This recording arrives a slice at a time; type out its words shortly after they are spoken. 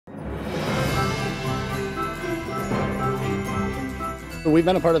We've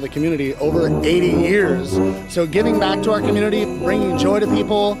been a part of the community over 80 years. So giving back to our community, bringing joy to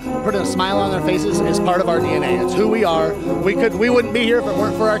people, putting a smile on their faces is part of our DNA. It's who we are. We wouldn't be here if it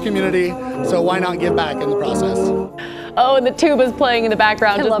weren't for our community. So why not give back in the process? Oh, and the tuba's playing in the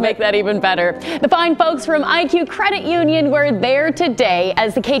background just to make that even better. The fine folks from IQ Credit Union were there today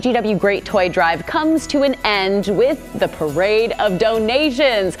as the KGW Great Toy Drive comes to an end with the parade of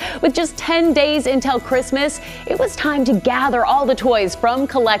donations. With just 10 days until Christmas, it was time to gather all the toys from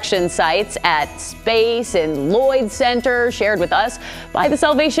collection sites at Space and Lloyd Center, shared with us by the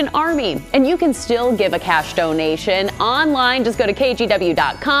Salvation Army. And you can still give a cash donation online. Just go to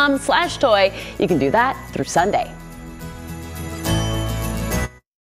kgw.com/toy. You can do that through Sunday.